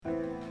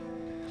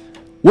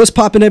What's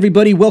poppin',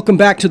 everybody? Welcome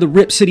back to the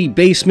Rip City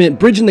Basement,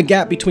 bridging the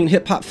gap between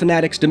hip-hop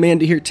fanatics' demand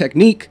to hear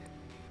technique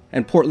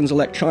and Portland's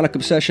electronic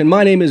obsession.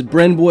 My name is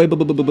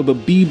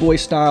Brenboy, B-Boy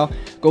style.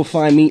 Go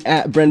find me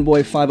at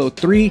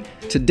Brenboy503.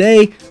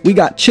 Today, we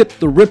got Chip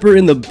the Ripper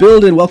in the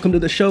building. Welcome to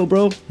the show,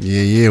 bro.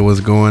 Yeah,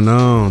 what's going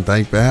on?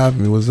 Thanks for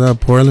having me. What's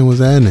up, Portland? What's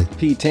happening?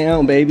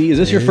 P-Town, baby. Is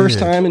this your first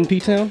time in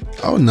P-Town?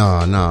 Oh, no.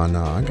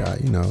 I got,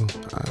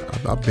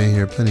 I've been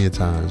here plenty of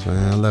times,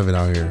 man. I love it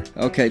out here.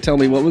 Okay, tell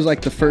me, what was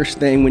like the first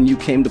thing when you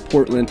came to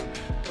Portland?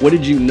 What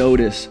did you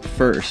notice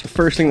first? The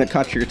first thing that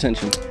caught your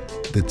attention?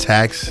 The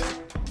tax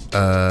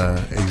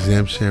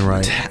exemption,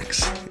 right?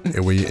 Tax.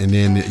 And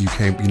then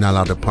you're not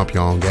allowed to pump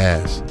your own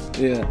gas.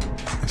 Yeah.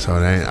 So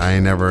I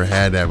ain't never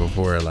had that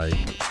before. Like,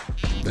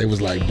 they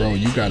was like, bro,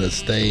 you gotta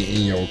stay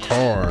in your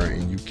car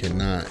and you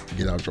cannot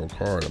get out your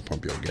car to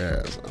pump your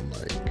gas. I'm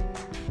like,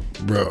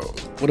 bro.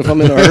 What if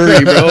I'm in a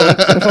hurry, bro?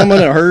 What if I'm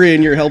in a hurry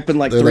and you're helping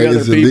like three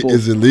other people?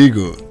 It's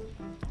illegal.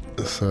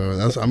 So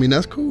that's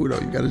cool though.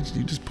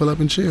 You just pull up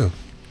and chill.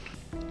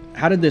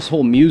 How did this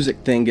whole music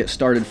thing get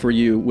started for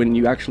you when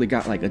you actually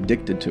got like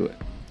addicted to it?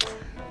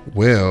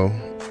 Well,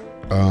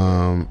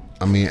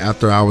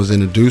 after I was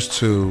introduced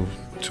to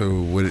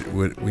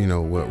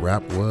what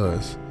rap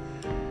was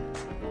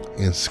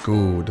in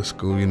school,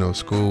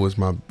 school was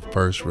my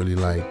first really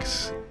like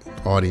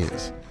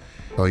audience.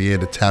 So yeah,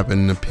 the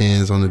tapping the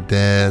pens on the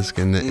desk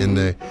and in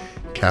the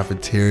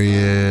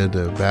cafeteria,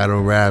 the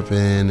battle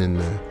rapping,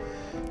 and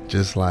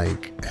just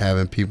like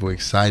having people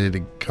excited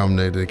to come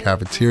to the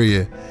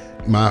cafeteria.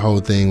 My whole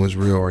thing was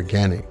real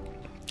organic.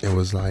 It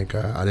was like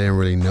I didn't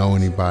really know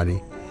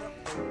anybody.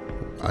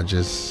 I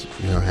just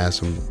had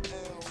some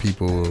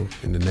people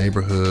in the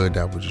neighborhood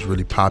that were just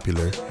really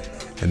popular,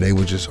 and they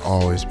would just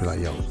always be like,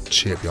 "Yo,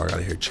 Chip, y'all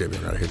gotta hear Chip,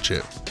 y'all gotta hear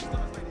Chip."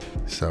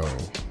 So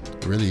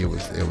really, it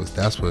was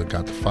that's what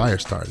got the fire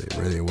started.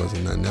 Really, it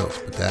wasn't nothing else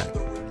but that.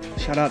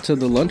 Shout out to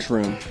the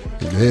lunchroom.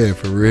 Yeah,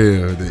 for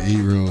real, the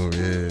eat room.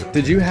 Yeah.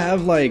 Did you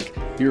have like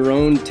your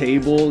own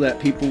table that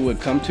people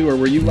would come to, or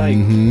were you like?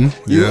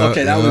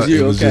 Okay, that was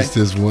you. It was just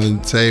this one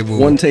table.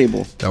 One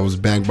table that was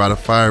banked by the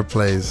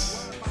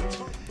fireplace.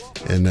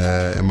 And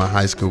in my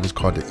high school, it was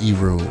called the E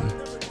Room.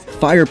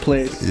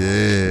 Fireplace.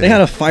 Yeah. They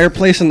had a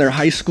fireplace in their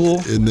high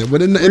school.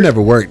 But it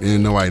never worked.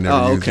 Nobody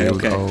never used it. It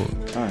was okay. old.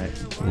 All right.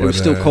 It was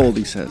still cold,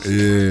 he says.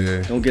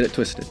 Yeah. Don't get it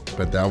twisted.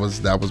 But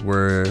that's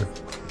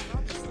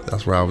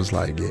where I was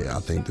like, yeah,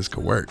 I think this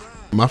could work.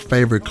 My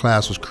favorite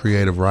class was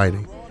creative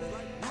writing.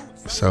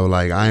 So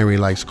like, I ain't really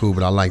like school,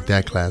 but I like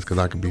that class because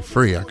I could be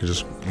free. I could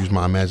just use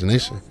my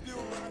imagination.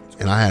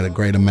 And I had a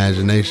great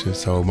imagination,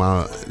 so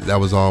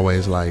that was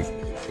always like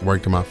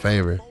worked in my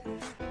favor.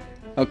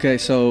 Okay,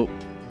 so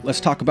let's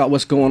talk about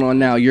what's going on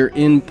now. You're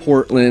in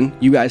Portland.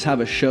 You guys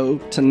have a show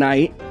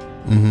tonight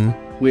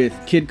with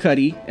Kid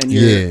Cudi, and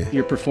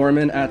you're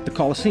performing at the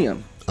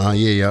Coliseum.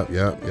 Yep.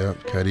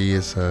 Cudi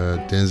is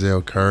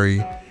Denzel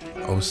Curry,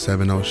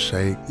 070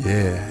 Shake,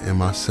 and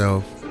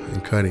myself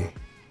and Cudi.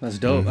 That's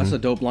dope. That's a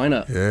dope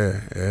lineup.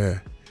 Yeah.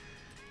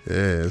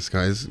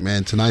 It's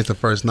man, tonight's the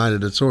first night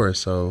of the tour,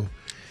 so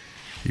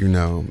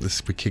we're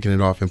kicking it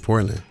off in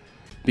Portland.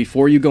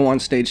 Before you go on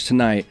stage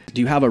tonight,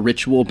 do you have a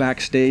ritual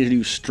backstage? Do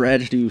you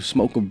stretch? Do you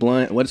smoke a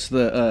blunt? How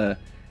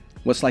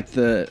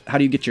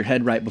do you get your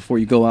head right before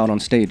you go out on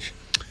stage?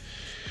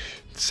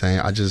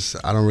 I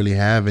don't really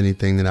have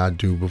anything that I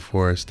do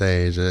before a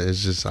stage. I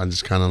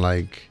just kind of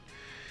like,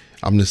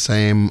 I'm the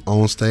same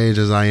on stage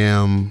as I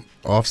am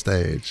off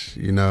stage.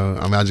 I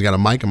just got a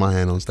mic in my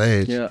hand on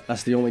stage. Yeah,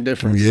 that's the only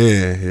difference.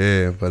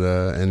 Yeah.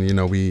 But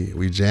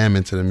we jam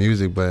into the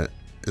music, but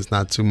it's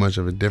not too much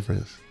of a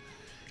difference.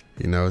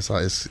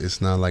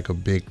 It's not like a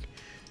big,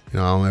 I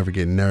don't ever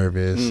get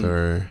nervous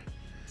or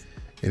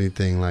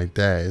anything like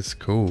that. It's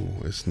cool.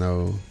 It's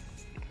no,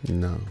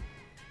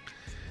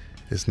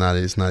 it's not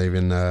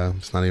even a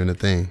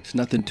thing. It's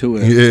nothing to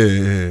it.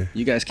 Yeah.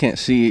 You guys can't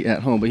see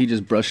at home, but he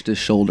just brushed his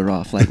shoulder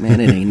off like, man,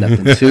 it ain't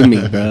nothing to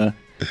me, bro.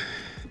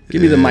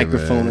 Give me the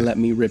microphone and let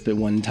me rip it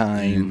one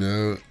time.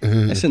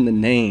 That's in the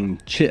name,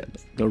 Chip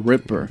the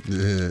Ripper.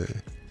 Yeah.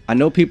 I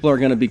know people are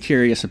going to be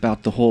curious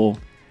about the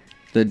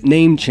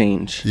name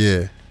change.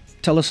 Yeah.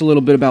 Tell us a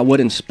little bit about what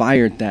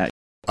inspired that.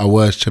 I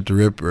was Chip the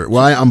Ripper.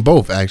 Well, I'm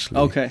both actually.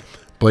 Okay.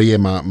 But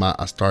yeah,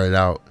 I started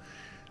out,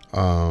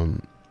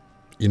 when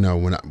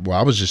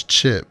I was just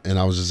Chip, and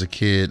I was just a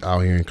kid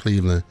out here in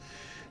Cleveland,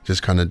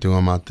 just kind of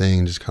doing my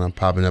thing, just kind of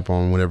popping up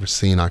on whatever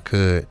scene I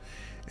could,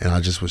 and I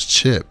just was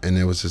Chip, and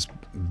it was this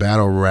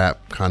battle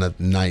rap kind of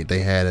night they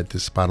had at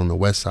this spot on the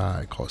west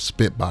side called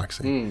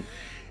Spitboxing.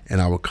 And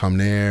I would come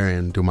there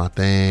and do my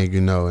thing,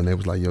 and they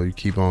was like, yo, you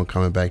keep on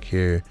coming back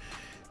here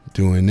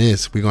doing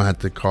this, we're going to have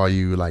to call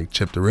you like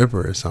Chip the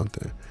Ripper or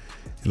something.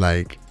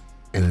 Like,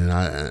 and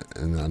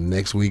then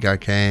next week I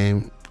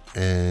came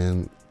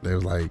and they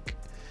was like,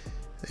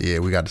 yeah,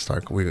 we got to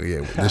start,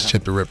 this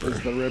Chip the Ripper.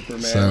 The Ripper,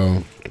 man.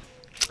 So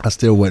I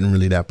still wasn't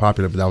really that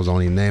popular, but that was the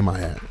only name I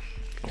had.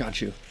 Got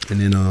you. And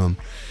then,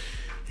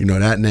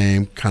 that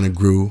name kind of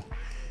grew.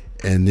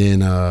 And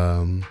then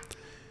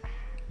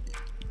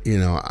you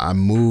know, I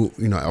moved,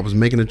 you know, I was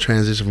making a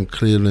transition from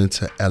Cleveland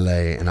to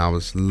LA, and I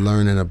was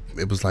learning,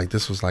 it was like,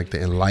 this was like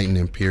the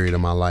enlightening period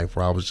of my life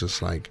where I was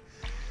just like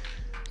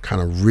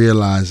kind of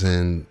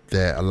realizing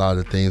that a lot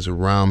of the things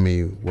around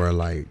me were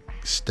like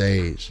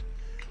staged.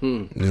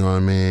 You know what I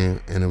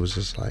mean? And it was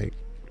just like,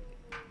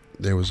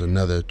 there was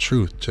another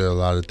truth to a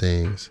lot of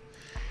things,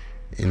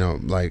 you know,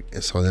 like,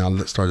 so then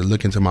I started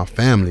looking to my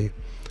family,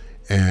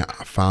 and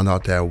I found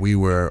out that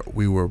we're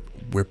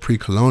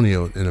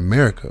pre-colonial in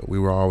America. We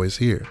were always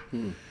here.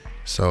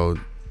 So,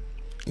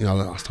 you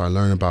know, I started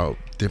learning about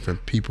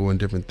different people and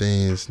different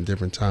things and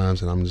different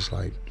times, and I'm just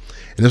like,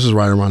 and this was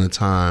right around the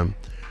time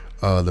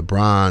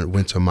LeBron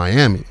went to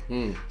Miami.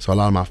 So a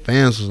lot of my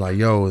fans was like,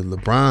 yo,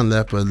 LeBron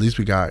left, but at least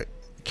we got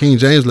King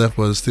James left,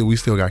 but we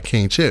still got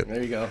King Chip.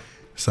 There you go.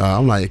 So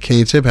I'm like,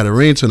 King Chip had a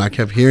ring to it, and I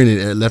kept hearing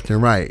it left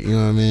and right. You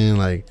know what I mean?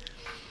 Like,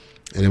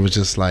 and it was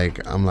just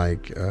like, I'm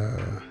like,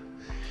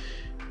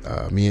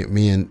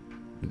 me and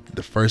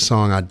the first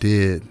song I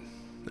did,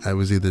 it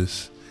was either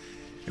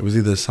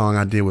a song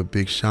I did with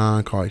Big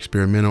Sean called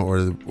Experimental,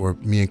 or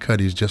me and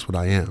Cuddy's Just What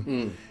I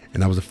Am.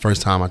 And that was the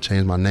first time I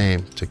changed my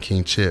name to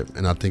King Chip,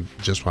 and I think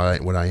Just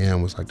What I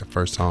Am was like the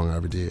first song I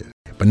ever did.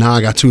 But now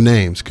I got two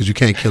names because you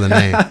can't kill a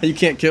name. You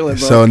can't kill it,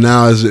 bro. So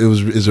now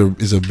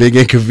it's a big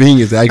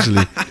inconvenience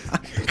actually,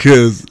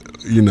 because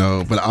you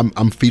know. But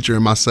I'm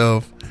featuring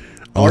myself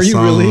on Are you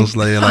songs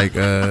really? like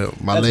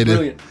my That's latest.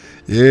 brilliant.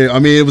 Yeah, I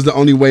mean it was the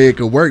only way it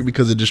could work,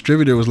 because the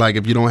distributor was like,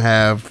 if you don't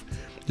have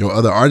your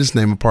other artist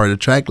name a part of the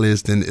track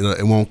list, then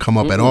it won't come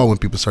up at all when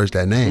people search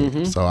that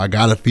name. So I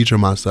gotta feature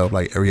myself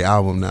like every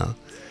album now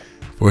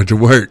for it to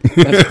work.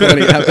 That's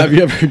funny. Have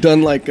you ever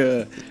done like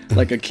a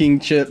King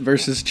Chip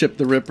versus Chip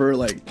the Ripper,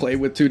 like play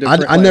with two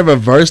different? I never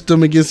versed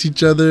them against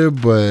each other,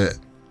 but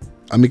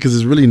I mean, because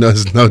it's really no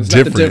difference.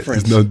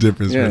 It's no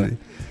difference really.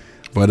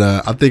 But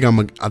I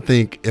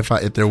think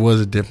if there was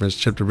a difference,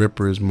 Chip the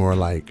Ripper is more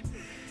like,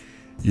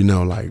 you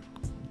know, like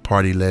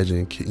party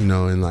legend, you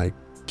know, and like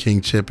King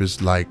Chip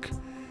is like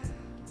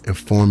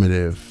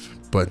informative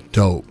but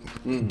dope.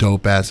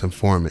 Dope ass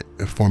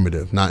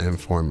informative, not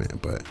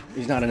informant, but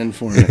he's not an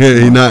informant.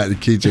 He's not.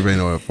 King Chip ain't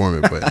no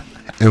informant, but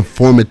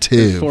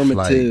informative.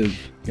 Like,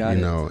 Got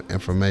you know,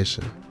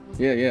 information.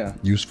 Yeah.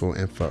 Useful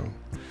info.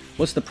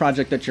 What's the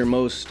project that you're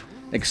most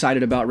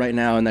excited about right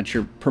now and that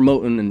you're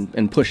promoting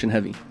and pushing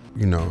heavy?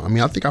 You know, I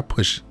mean, I think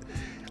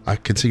I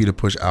continue to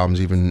push albums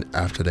even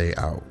after they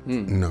out.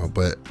 You know,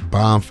 but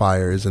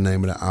Bonfire is the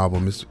name of the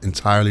album. It's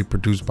entirely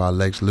produced by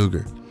Lex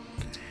Luger.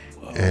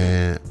 Whoa.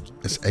 And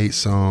it's 8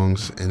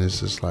 songs, and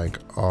it's just like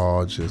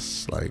all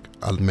just like,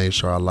 I made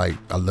sure I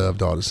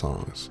loved all the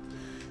songs.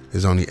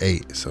 There's only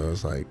 8, so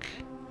it's like,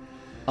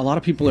 a lot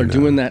of people are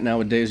doing that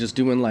nowadays, just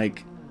doing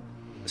like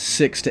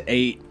 6 to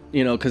 8,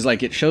 you know, because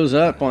like it shows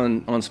up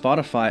on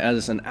Spotify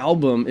as an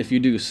album if you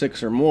do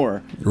 6 or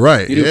more.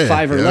 Right. You do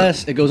 5 or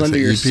less, it goes It's under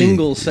an your EP.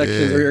 singles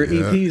section or your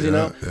EPs, you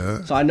know.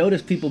 Yeah. So I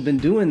noticed people been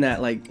doing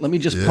that. Like, let me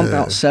just pump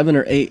out 7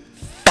 or 8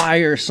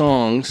 fire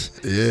songs.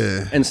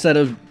 Yeah. Instead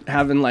of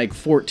having like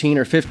 14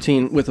 or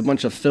 15 with a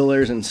bunch of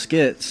fillers and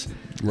skits.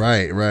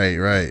 Right.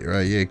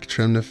 Yeah,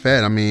 trim the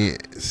fat. I mean,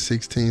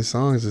 16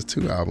 songs is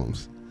 2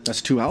 albums.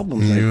 That's 2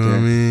 albums You right know there. what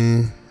I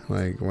mean?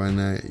 Like, why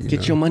not?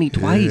 Get your money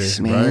twice,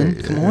 man.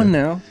 Right, Come on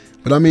now.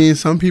 But I mean,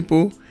 some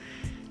people,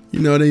 you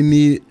know, they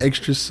need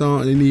extra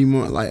songs. They need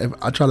more. Like,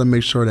 I try to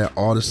make sure that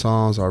all the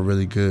songs are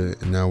really good,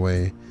 and that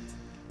way,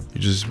 you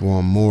just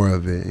want more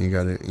of it. And you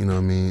gotta, you know what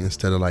I mean?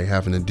 Instead of like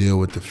having to deal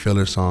with the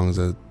filler songs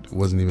that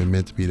wasn't even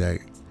meant to be that.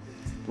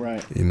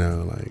 Right. You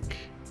know, like.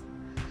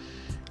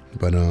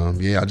 But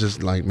yeah, I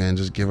just like, man,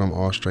 just give them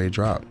all straight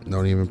drop.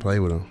 Don't even play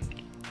with them.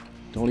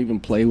 Don't even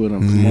play with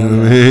them. Come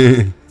on,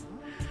 man.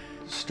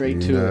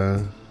 Straight to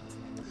it.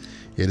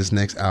 Yeah, this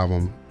next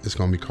album is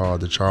gonna be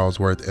called the Charles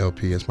Worth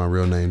LP. It's my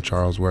real name,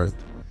 Charles Worth.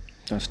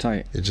 That's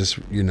tight. It just,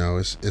 you know,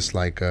 it's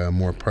like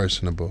more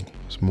personable.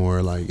 It's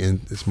more like,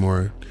 it's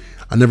more.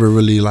 I never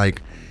really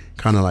like,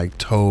 kind of like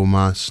told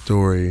my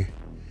story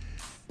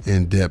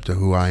in depth of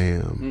who I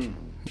am.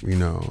 You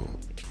know,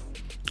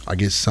 I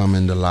get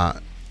summoned a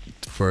lot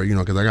for, you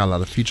know, because I got a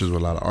lot of features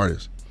with a lot of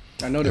artists.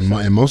 I noticed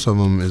and most of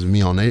them is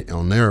me on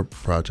their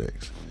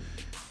projects.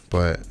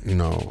 But, you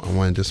know, I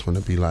wanted this one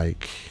to be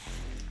like,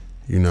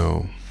 you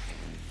know,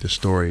 the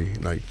story,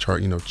 like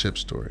Chip's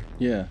story.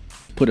 Yeah.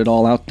 Put it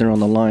all out there on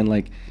the line.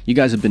 Like, you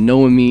guys have been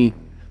knowing me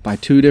by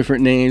 2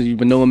 different names. You've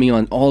been knowing me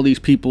on all these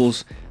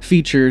people's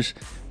features.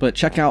 But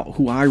check out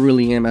who I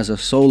really am as a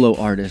solo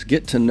artist.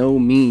 Get to know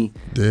me.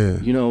 Yeah.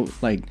 You know,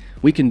 like,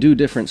 we can do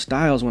different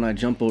styles when I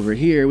jump over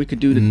here. We could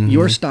do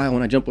your style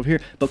when I jump over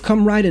here. But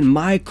come ride in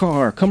my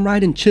car. Come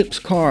ride in Chip's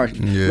car.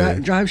 Yeah.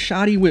 Drive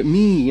shoddy with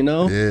me, you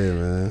know? Yeah,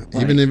 man.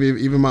 Like,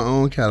 even my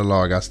own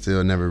catalog, I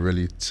still never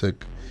really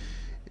took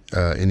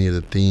any of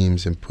the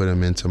themes and put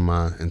them into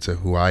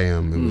who I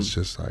am. It was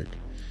just like,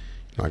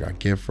 you know, I got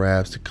gift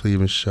wraps, the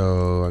Cleveland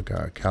Show. I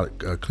got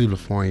Cleveland,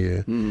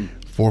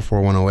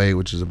 44108,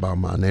 which is about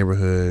my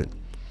neighborhood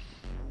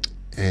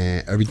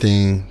and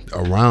everything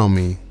around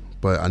me.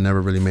 But I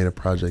never really made a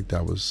project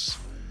that was,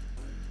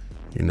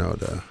 you know,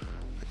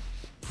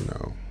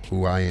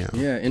 who I am.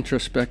 Yeah,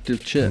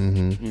 introspective Chip.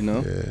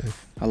 Yeah.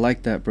 I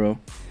like that, bro.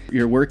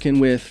 You're working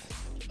with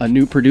a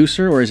new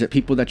producer, or is it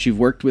people that you've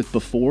worked with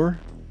before?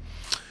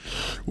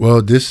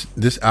 Well, this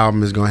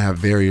album is gonna have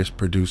various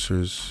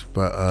producers,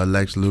 but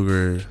Lex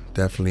Luger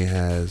definitely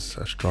has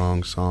a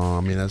strong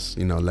song. I mean, that's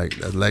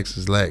Lex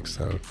is Lex.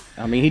 So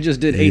I mean, he just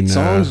did 8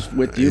 songs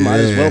with you. Might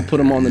as well put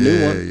him on the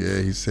new one.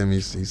 Yeah, he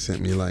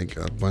sent me like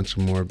a bunch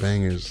of more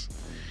bangers.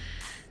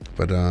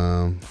 But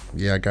I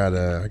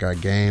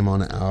got Game on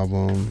the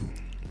album.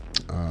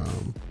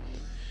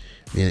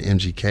 Me and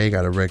MGK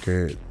got a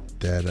record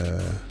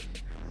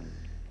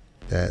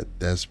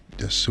that's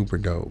super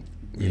dope.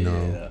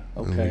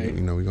 Okay.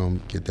 And we're gonna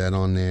get that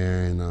on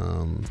there.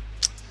 And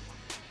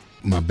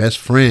my best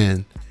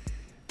friend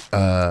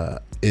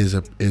is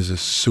a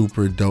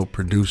super dope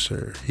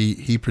producer.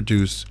 He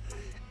produced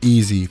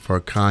Easy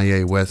for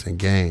Kanye West and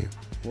Game.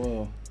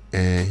 Whoa.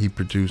 And he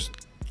produced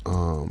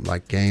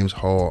like Game's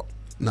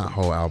not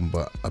whole album,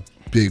 but a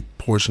big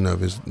portion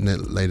of his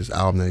latest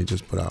album that he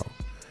just put out.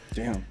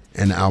 Damn.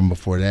 And the album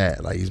before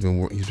that, like he's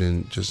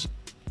been just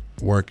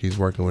working. He's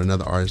working with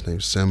another artist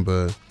named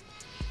Simba.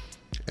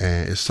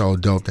 And it's so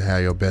dope to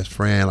have your best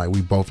friend. Like,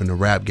 we both in the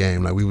rap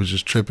game. Like, we was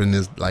just tripping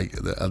this, like,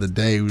 the other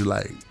day. We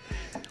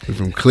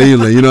from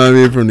Cleveland, you know what I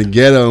mean? From the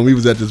ghetto. And we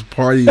was at this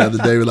party the other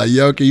day. We're like,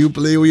 yo, can you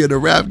believe we in the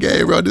rap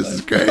game, bro? This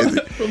is crazy.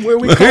 From where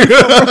we come from.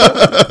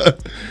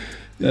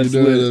 That's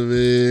you know lit. what I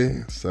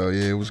mean? So,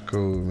 yeah, it was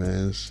cool,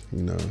 man.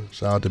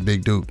 Shout out to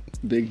Big Duke.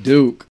 Big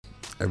Duke.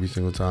 Every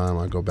single time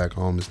I go back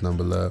home, it's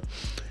number love.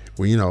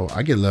 Well,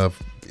 I get love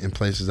in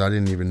places I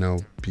didn't even know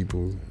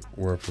people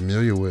were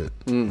familiar with.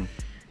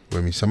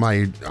 With me,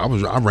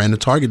 I ran to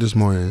Target this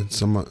morning.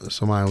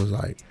 Somebody was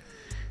like,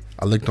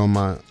 I looked on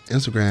my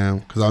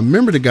Instagram because I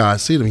remember the guy. I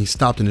see him. He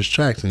stopped in his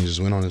tracks and he just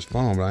went on his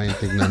phone, but I didn't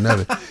think nothing of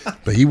it.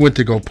 But he went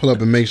to go pull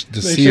up and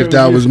see sure if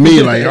that was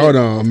me. Like, hold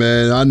on,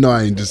 man. I know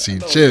I ain't just see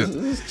Chip.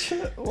 And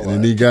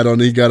then he got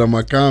on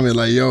my comment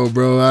like, yo,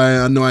 bro,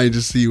 I know I ain't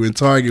just see you in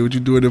Target. What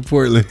you doing in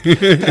Portland?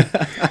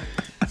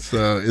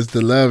 So it's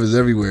the love is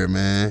everywhere,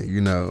 man.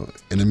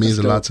 And it means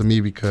a lot to me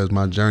because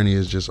my journey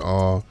is just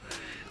all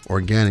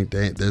organic.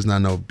 There's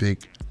not no big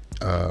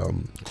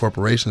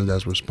corporation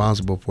that's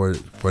responsible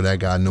for that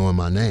guy knowing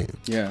my name.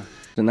 Yeah,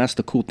 and that's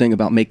the cool thing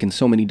about making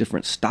so many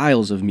different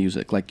styles of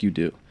music like you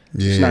do.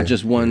 Yeah, it's not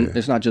just one. Yeah.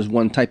 It's not just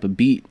one type of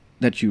beat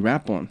that you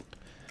rap on.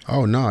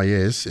 Oh no, yeah,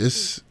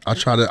 it's. I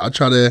try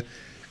to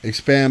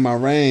expand my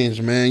range,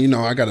 man.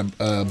 I got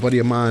a buddy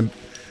of mine,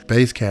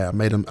 Bass Cat. I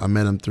met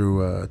him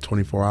through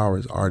 24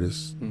 Hours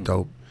artist.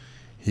 Dope.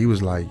 He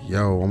was like,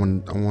 yo, I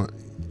want.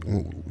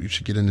 You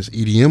should get in this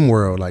EDM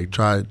world, like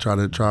try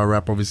to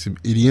rap over some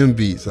EDM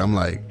beats. I'm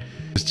like,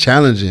 it's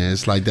challenging.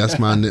 It's like that's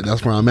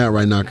where I'm at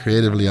right now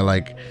creatively.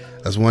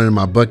 That's one of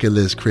my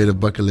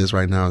creative bucket list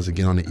right now is to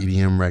get on the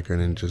EDM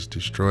record and just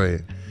destroy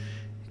it.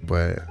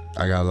 But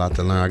I got a lot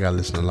to learn. I got to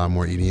listen to a lot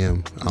more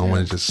EDM. I don't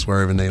want to just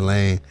swerve in their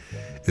lane.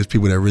 There's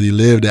people that really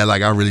live that,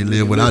 like I really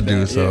live what I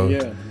do. So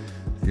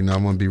I'm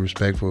gonna be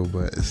respectful,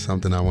 but it's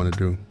something I want to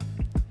do.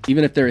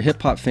 Even if they're a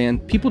hip hop fan,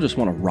 people just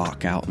want to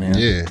rock out, man.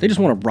 Yeah. They just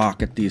want to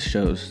rock at these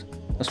shows.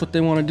 That's what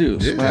they want to do.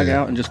 Swag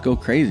out and just go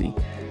crazy.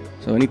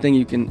 So anything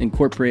you can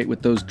incorporate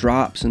with those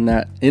drops and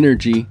that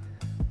energy,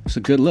 it's a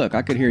good look.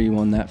 I could hear you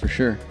on that for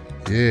sure.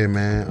 Yeah,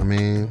 man. I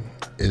mean,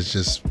 it's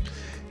just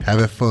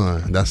having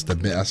fun. That's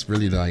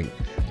really like,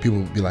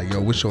 people be like, yo,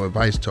 what's your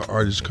advice to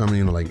artists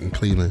coming, like in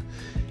Cleveland?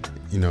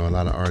 A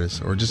lot of artists,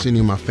 or just any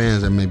of my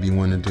fans that may be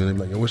wanting to do it. They're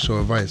like, yo, what's your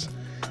advice?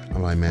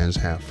 I'm like, man, just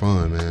have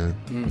fun, man.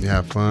 You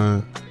have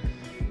fun,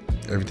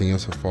 everything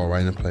else will fall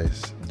right into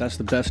place. That's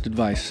the best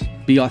advice.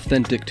 Be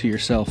authentic to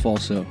yourself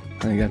also.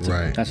 I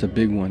think that's a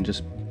big one.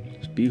 Just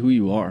be who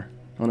you are.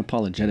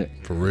 Unapologetic.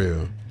 For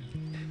real.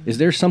 Is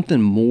there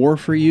something more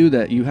for you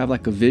that you have,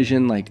 like a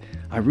vision, like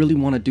I really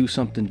want to do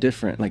something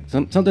different, like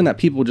something that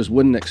people just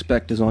wouldn't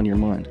expect is on your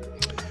mind?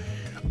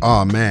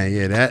 Oh man,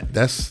 yeah,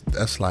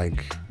 that's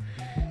like,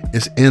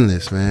 it's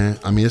endless, man.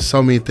 I mean, it's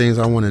so many things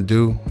I want to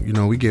do.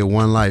 We get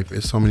one life.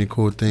 It's so many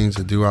cool things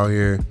to do out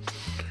here.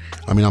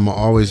 I mean, I'm gonna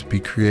always be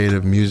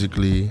creative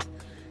musically.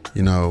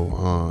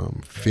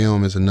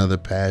 Film is another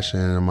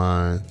passion of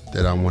mine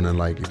that I want to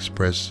like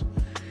express.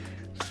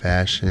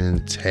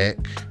 Fashion, tech.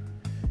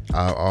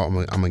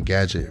 I'm a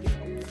gadget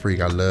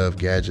freak. I love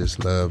gadgets.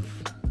 Love,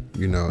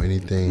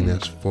 anything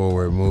that's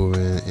forward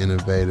moving,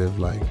 innovative.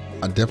 Like,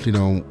 I definitely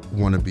don't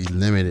want to be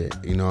limited.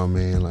 You know what I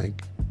mean?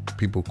 Like,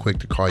 people quick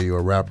to call you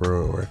a rapper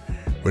or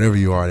whatever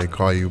you are. They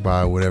call you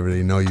by whatever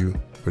they know you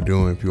for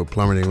doing. If you're a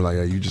plumber, they be like,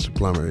 "Oh, you just a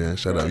plumber." Yeah,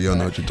 shut up. You don't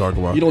know what you're talking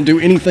about. You don't do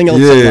anything else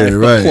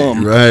in life but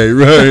plumb.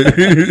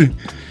 Right.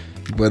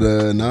 But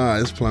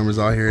it's plumbers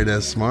out here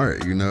that's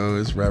smart.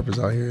 It's rappers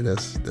out here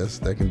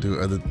that can do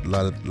a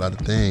lot of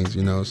things.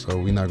 So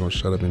we're not gonna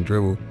shut up and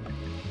dribble.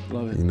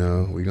 Love it.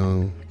 We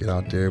gonna get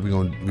out there. We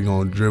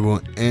gonna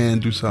dribble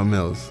and do something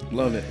else.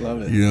 Love it. You know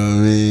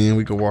what I mean?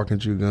 We can walk and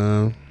chew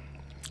gum.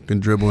 Can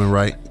dribble and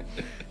write.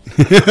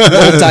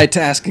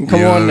 Multitasking.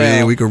 Come on now. I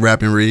mean? We can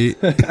rap and read.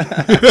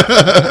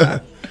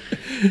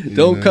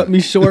 Don't cut me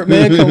short,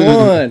 man. Come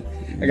on.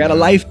 I got a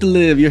life to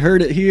live. You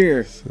heard it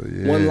here. So,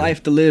 yeah. One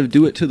life to live.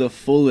 Do it to the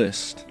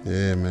fullest.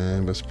 Yeah,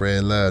 man. But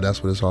spread love.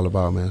 That's what it's all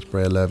about, man.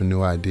 Spread love and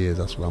new ideas.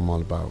 That's what I'm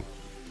all about.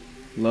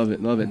 Love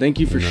it. Love it. Thank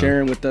you for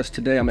sharing with us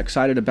today. I'm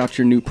excited about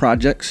your new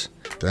projects.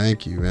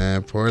 Thank you,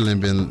 man. Portland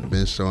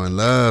been showing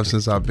love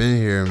since I've been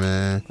here,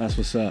 man. That's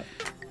what's up.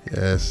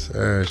 Yes,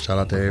 sir. Shout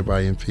out to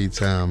everybody in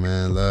P-Town,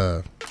 man.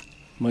 Love.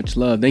 Much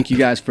love. Thank you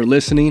guys for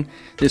listening.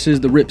 This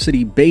is the Rip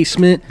City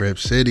Basement. Rip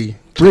City.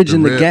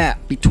 Bridging the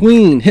gap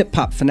between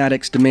hip-hop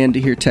fanatics' demand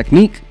to hear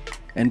technique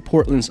and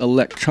Portland's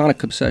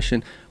electronic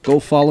obsession. Go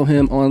follow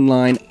him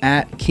online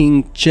at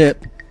King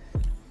Chip.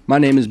 My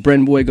name is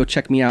Bren Boy. Go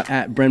check me out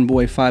at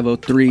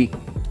BrenBoy503.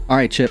 All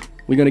right, Chip.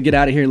 We're going to get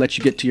out of here and let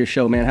you get to your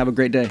show, man. Have a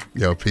great day.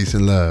 Yo, peace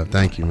and love.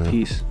 Thank you, man.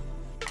 Peace.